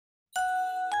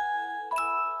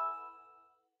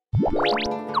7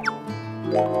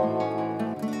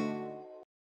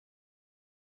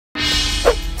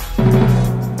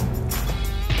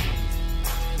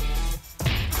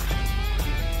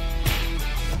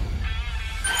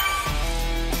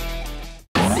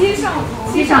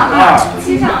上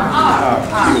2，7上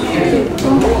2，2去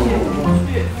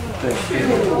对，去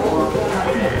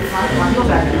往右边，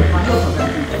往右手边。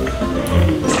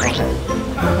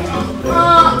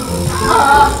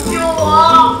救我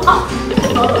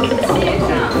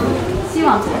！7往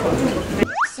左。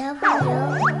小朋友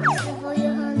是否有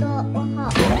很多问号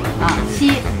？7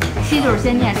就是先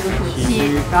念这个数7，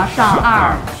然后上2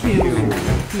去5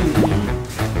进1，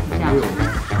这样。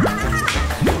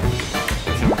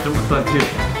这么断句，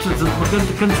这怎么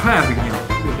跟 trap 一样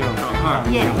？6上2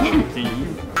进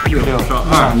1，6上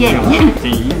2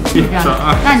进1，7上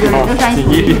2，那你就6上1进1，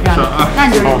那你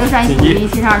就6上1进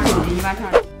1，7上2去5进1，8上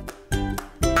2。